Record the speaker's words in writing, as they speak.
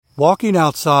Walking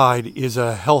outside is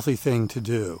a healthy thing to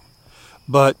do,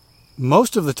 but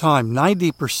most of the time,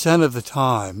 90% of the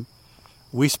time,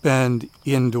 we spend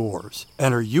indoors.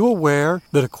 And are you aware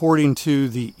that according to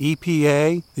the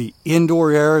EPA, the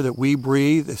indoor air that we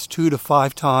breathe is 2 to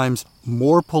 5 times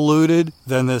more polluted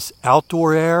than this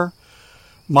outdoor air?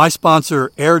 My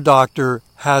sponsor, Air Doctor,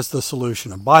 has the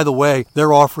solution. And by the way,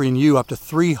 they're offering you up to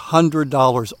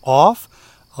 $300 off.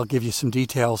 I'll give you some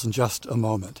details in just a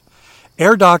moment.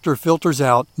 Air Doctor filters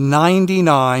out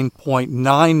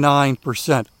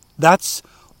 99.99%. That's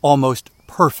almost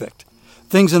perfect.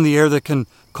 Things in the air that can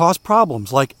cause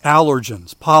problems like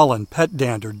allergens, pollen, pet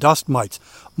dander, dust mites,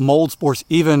 mold spores,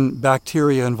 even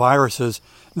bacteria and viruses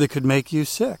that could make you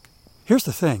sick. Here's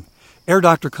the thing. Air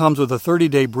Doctor comes with a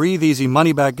 30-day breathe easy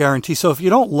money-back guarantee, so if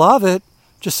you don't love it,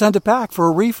 just send it back for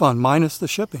a refund minus the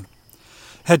shipping.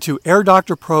 Head to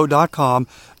airdoctorpro.com,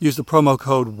 use the promo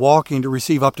code WALKING to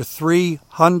receive up to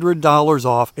 $300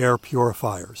 off air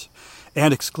purifiers.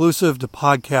 And exclusive to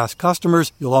podcast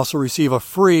customers, you'll also receive a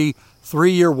free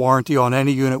 3-year warranty on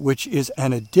any unit, which is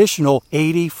an additional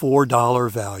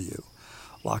 $84 value.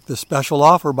 Lock this special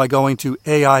offer by going to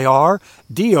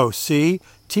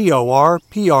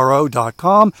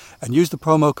airdoctorpro.com and use the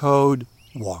promo code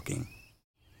WALKING.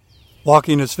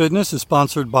 Walking is Fitness is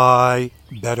sponsored by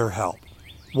BetterHelp.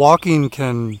 Walking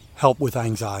can help with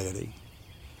anxiety.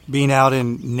 Being out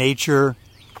in nature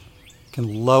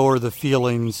can lower the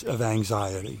feelings of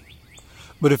anxiety.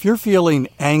 But if you're feeling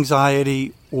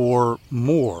anxiety or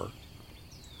more,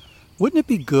 wouldn't it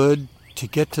be good to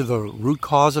get to the root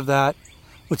cause of that?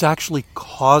 What's actually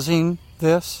causing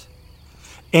this?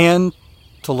 And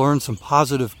to learn some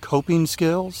positive coping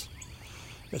skills?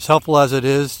 As helpful as it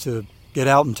is to get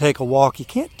out and take a walk, you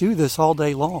can't do this all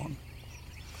day long.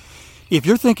 If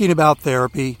you're thinking about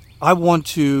therapy, I want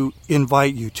to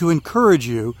invite you, to encourage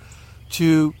you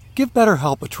to give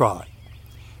BetterHelp a try.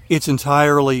 It's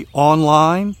entirely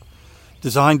online,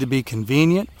 designed to be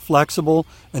convenient, flexible,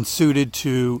 and suited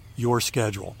to your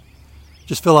schedule.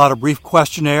 Just fill out a brief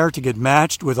questionnaire to get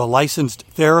matched with a licensed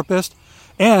therapist,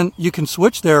 and you can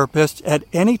switch therapists at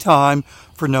any time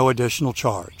for no additional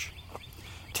charge.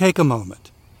 Take a moment.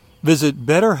 Visit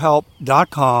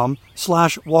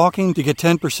betterhelp.com/walking to get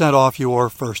 10% off your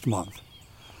first month.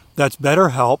 That's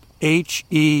BetterHelp,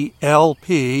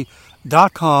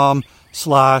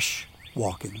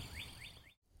 HELP.com/walking.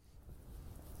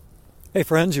 Hey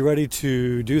friends, you ready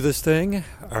to do this thing?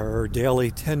 Our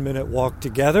daily 10-minute walk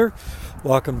together.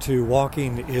 Welcome to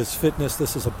Walking is Fitness.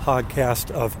 This is a podcast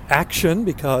of action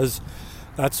because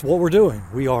that's what we're doing.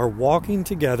 We are walking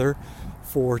together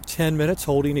for 10 minutes,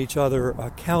 holding each other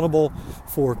accountable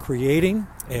for creating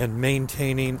and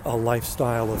maintaining a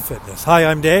lifestyle of fitness. Hi,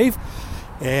 I'm Dave,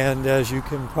 and as you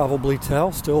can probably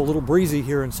tell, still a little breezy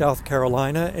here in South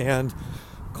Carolina and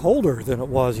colder than it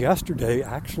was yesterday.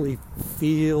 Actually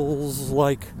feels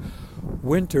like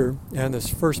winter, and this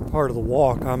first part of the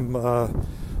walk, I'm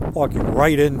walking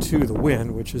right into the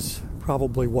wind, which is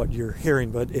probably what you're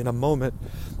hearing, but in a moment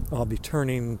I'll be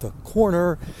turning the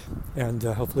corner and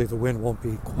hopefully the wind won't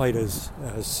be quite as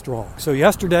strong. So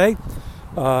yesterday,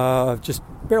 just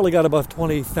barely got above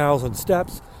 20,000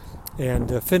 steps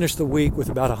and finished the week with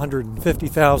about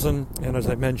 150,000. And as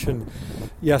I mentioned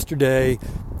yesterday,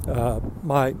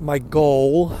 my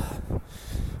goal,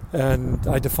 and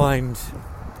I defined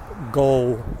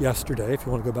goal yesterday, if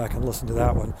you want to go back and listen to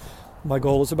that one, my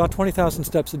goal is about 20,000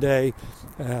 steps a day,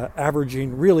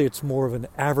 averaging, really it's more of an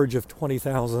average of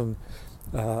 20,000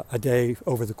 a day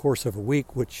over the course of a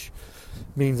week, which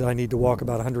means I need to walk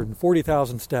about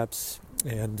 140,000 steps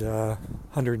and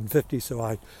 150, so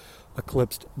I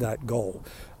eclipsed that goal.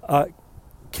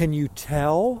 Can you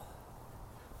tell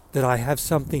that I have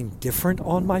something different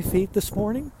on my feet this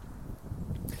morning?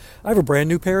 I have a brand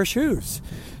new pair of shoes,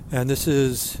 and this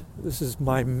is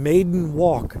my maiden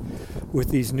walk with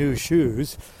these new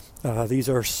shoes. These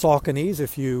are Sauconys,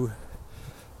 if you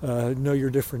know your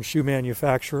different shoe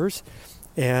manufacturers.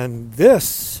 And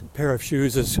this pair of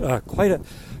shoes is quite a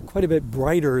bit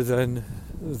brighter than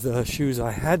the shoes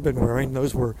I had been wearing.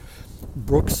 Those were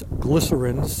Brooks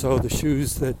Glycerins, so the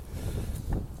shoes that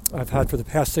I've had for the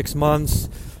past 6 months.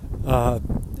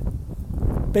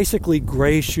 Basically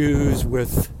gray shoes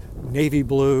with navy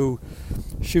blue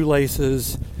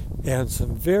shoelaces and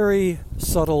some very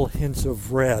subtle hints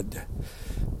of red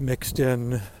mixed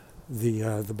in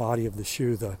the body of the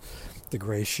shoe, the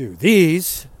gray shoe.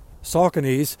 These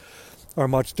Sauconys are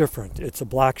much different. It's a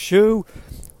black shoe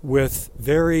with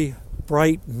very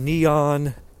bright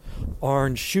neon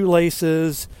orange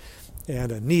shoelaces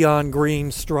and a neon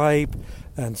green stripe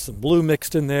and some blue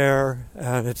mixed in there,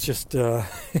 and it's just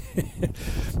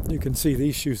you can see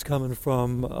these shoes coming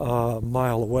from a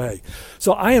mile away.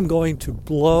 So I am going to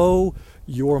blow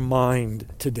your mind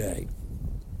today,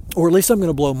 or at least I'm going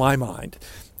to blow my mind.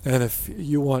 And if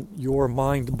you want your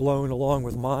mind blown along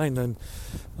with mine, then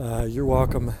you're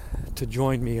welcome to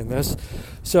join me in this.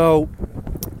 So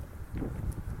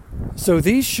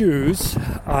these shoes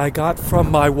I got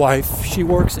from my wife. She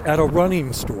works at a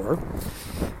running store,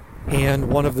 and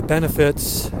one of the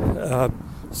benefits,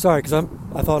 because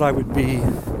I thought I would be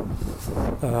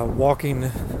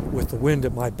walking with the wind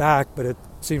at my back, but it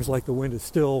seems like the wind is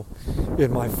still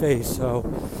in my face, so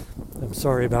I'm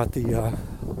sorry about the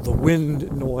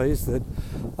wind noise that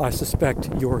I suspect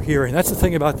you're hearing. That's the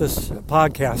thing about this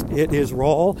podcast. It is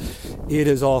raw. It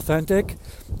is authentic.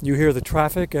 You hear the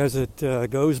traffic as it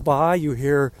goes by. You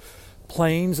hear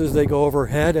planes as they go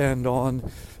overhead, and on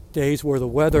days where the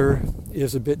weather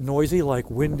is a bit noisy, like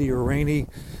windy or rainy,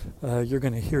 you're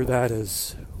going to hear that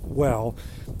as well.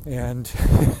 And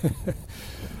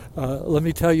let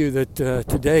me tell you that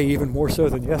today, even more so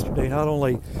than yesterday, not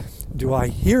only do I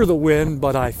hear the wind,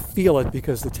 but I feel it,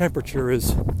 because the temperature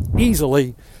is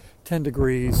easily 10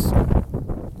 degrees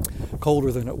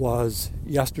colder than it was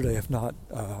yesterday, if not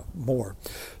more.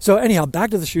 So anyhow,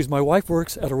 back to the shoes. My wife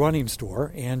works at a running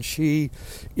store, and she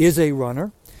is a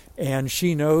runner, and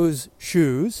she knows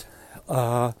shoes.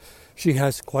 She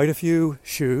has quite a few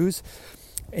shoes.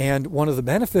 And one of the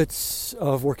benefits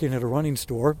of working at a running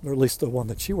store, or at least the one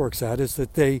that she works at, is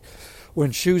that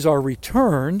when shoes are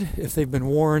returned, if they've been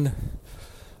worn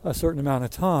a certain amount of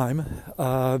time,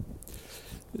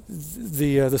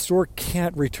 the store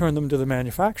can't return them to the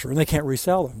manufacturer, and they can't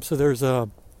resell them. So there's a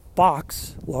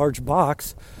large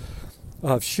box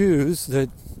of shoes that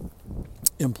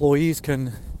employees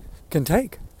can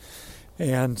take.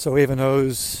 And so Ava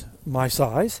knows my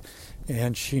size,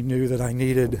 and she knew that I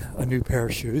needed a new pair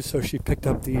of shoes, so she picked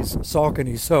up these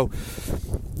Sauconys. So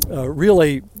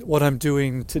really what I'm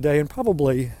doing today, and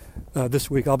probably this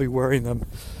week, I'll be wearing them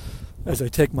as I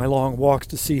take my long walks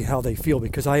to see how they feel,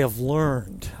 because I've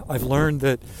learned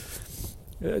that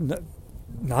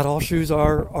not all shoes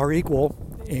are equal,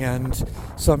 and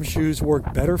some shoes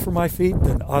work better for my feet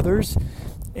than others.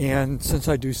 And since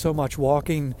I do so much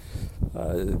walking,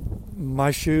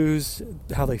 my shoes,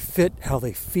 how they fit, how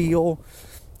they feel,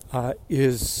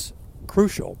 is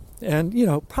crucial. And,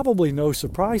 probably no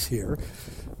surprise here,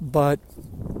 but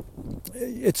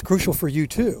it's crucial for you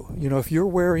too. If you're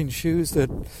wearing shoes that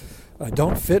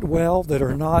don't fit well, that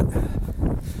are not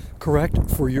correct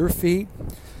for your feet,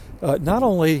 not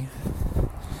only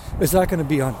is that going to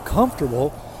be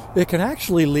uncomfortable, it can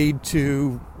actually lead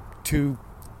to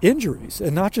injuries,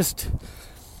 and not just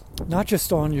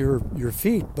on your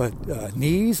feet, but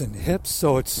knees and hips.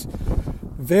 So it's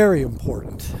very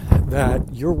important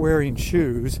that you're wearing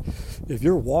shoes, if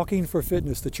you're walking for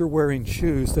fitness, that you're wearing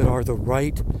shoes that are the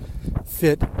right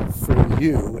fit for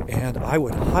you. And I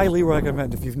would highly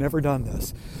recommend, if you've never done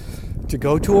this, to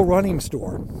go to a running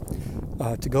store,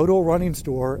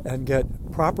 and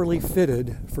get properly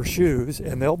fitted for shoes,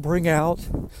 and they'll bring out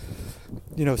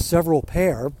several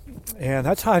pair. And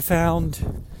that's how I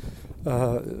found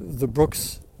the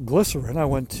Brooks Glycerin. I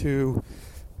went to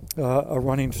a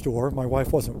running store. My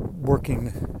wife wasn't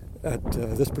working at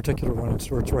this particular running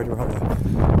store. It's right around the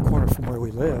corner from where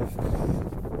we live.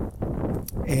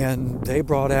 And they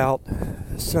brought out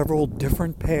several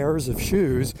different pairs of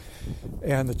shoes,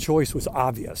 and the choice was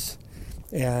obvious.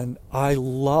 And I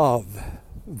love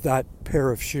that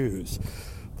pair of shoes.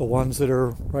 The ones that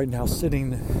are right now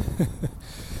sitting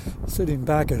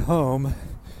back at home,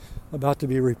 about to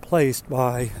be replaced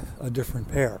by a different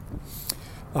pair.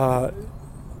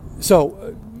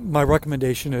 So my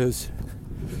recommendation is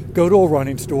go to a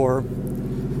running store,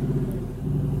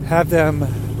 have them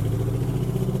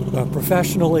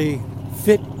professionally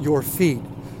fit your feet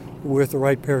with the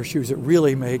right pair of shoes. It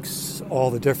really makes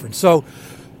all the difference. So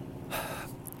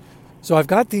I've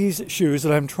got these shoes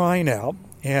that I'm trying out,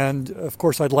 and of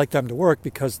course I'd like them to work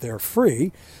because they're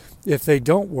free. If they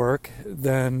don't work,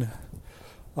 then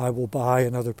I will buy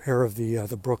another pair of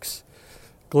the Brooks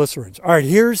Glycerins. All right,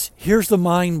 here's the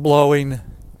mind-blowing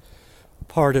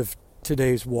part of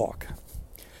today's walk.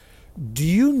 Do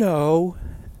you know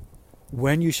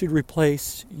when you should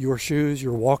replace your shoes,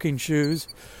 your walking shoes,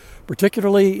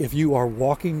 particularly if you are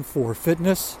walking for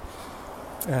fitness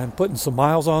and putting some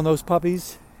miles on those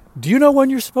puppies? Do you know when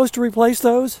you're supposed to replace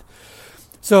those?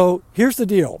 So here's the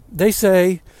deal. They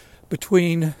say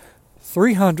between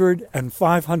 300 and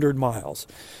 500 miles.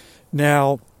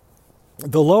 Now,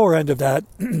 the lower end of that,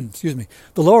 the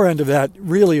lower end of that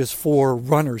really is for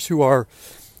runners who are,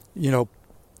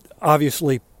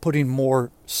 obviously putting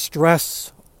more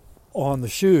stress on the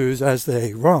shoes as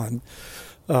they run.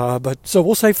 But so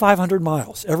we'll say 500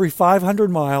 miles. Every 500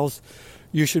 miles,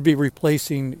 you should be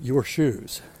replacing your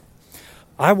shoes.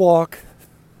 I walk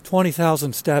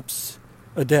 20,000 steps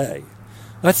a day.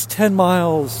 That's 10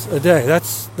 miles a day.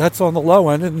 That's on the low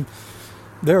end, and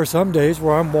there are some days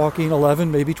where I'm walking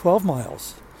 11, maybe 12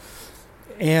 miles.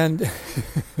 And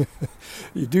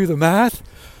you do the math,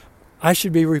 I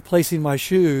should be replacing my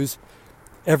shoes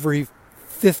every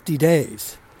 50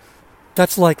 days.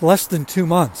 That's like less than 2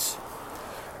 months.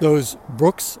 Those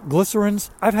Brooks Glycerins,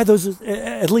 I've had those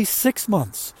at least 6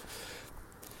 months.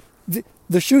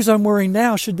 The shoes I'm wearing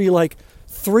now should be like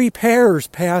 3 pairs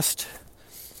past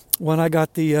when I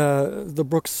got the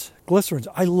Brooks Glycerins.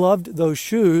 I loved those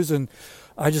shoes, and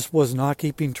I just was not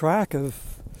keeping track of,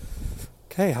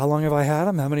 okay, how long have I had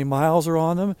them? How many miles are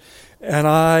on them? And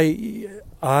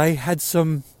I had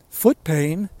some foot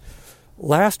pain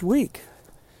last week.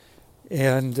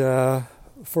 And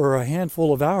for a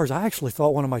handful of hours, I actually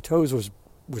thought one of my toes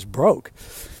was broke.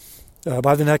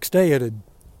 By the next day, it had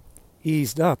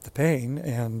eased up, the pain,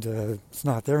 and it's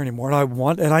not there anymore.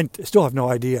 And I still have no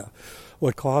idea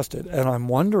what caused it. And I'm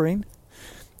wondering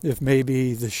if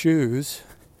maybe the shoes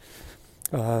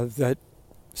that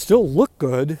still look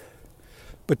good,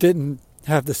 but didn't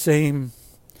have the same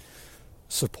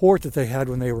support that they had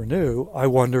when they were new, I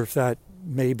wonder if that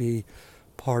may be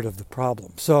part of the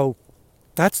problem. So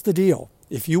that's the deal.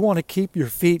 If you want to keep your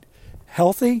feet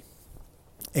healthy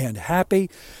and happy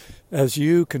as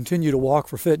you continue to walk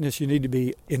for fitness, you need to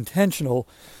be intentional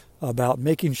about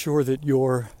making sure that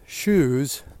your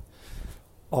shoes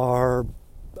are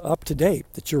up to date,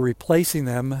 that you're replacing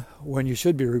them when you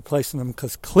should be replacing them,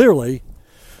 because clearly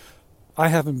I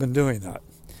haven't been doing that.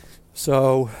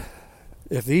 So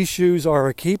if these shoes are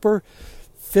a keeper,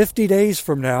 50 days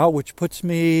from now, which puts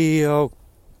me,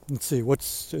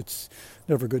 it's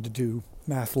never good to do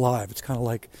math live. It's kind of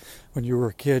like when you were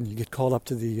a kid and you get called up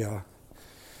to the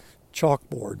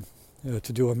chalkboard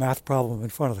to do a math problem in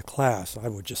front of the class. I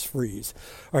would just freeze.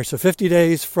 All right, so 50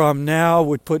 days from now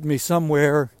would put me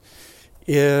somewhere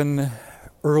in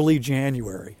early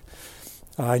January.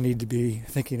 I need to be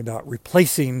thinking about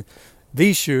replacing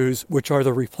these shoes, which are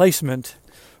the replacement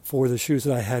for the shoes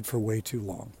that I had for way too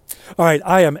long. All right,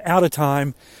 I am out of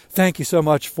time. Thank you so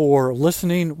much for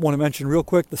listening. Want to mention real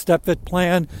quick the StepFit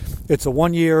plan. It's a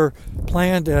 1-year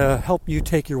plan to help you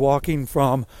take your walking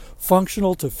from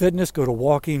functional to fitness. Go to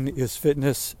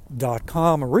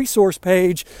walkingisfitness.com, a resource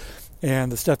page,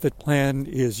 and the StepFit plan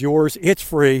is yours. It's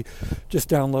free. Just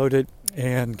download it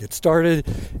and get started.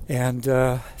 And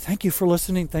thank you for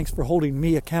listening. Thanks for holding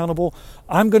me accountable.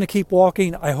 I'm going to keep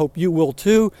walking. I hope you will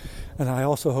too. And I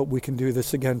also hope we can do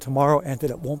this again tomorrow and that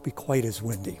it won't be quite as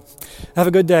windy. Have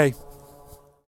a good day.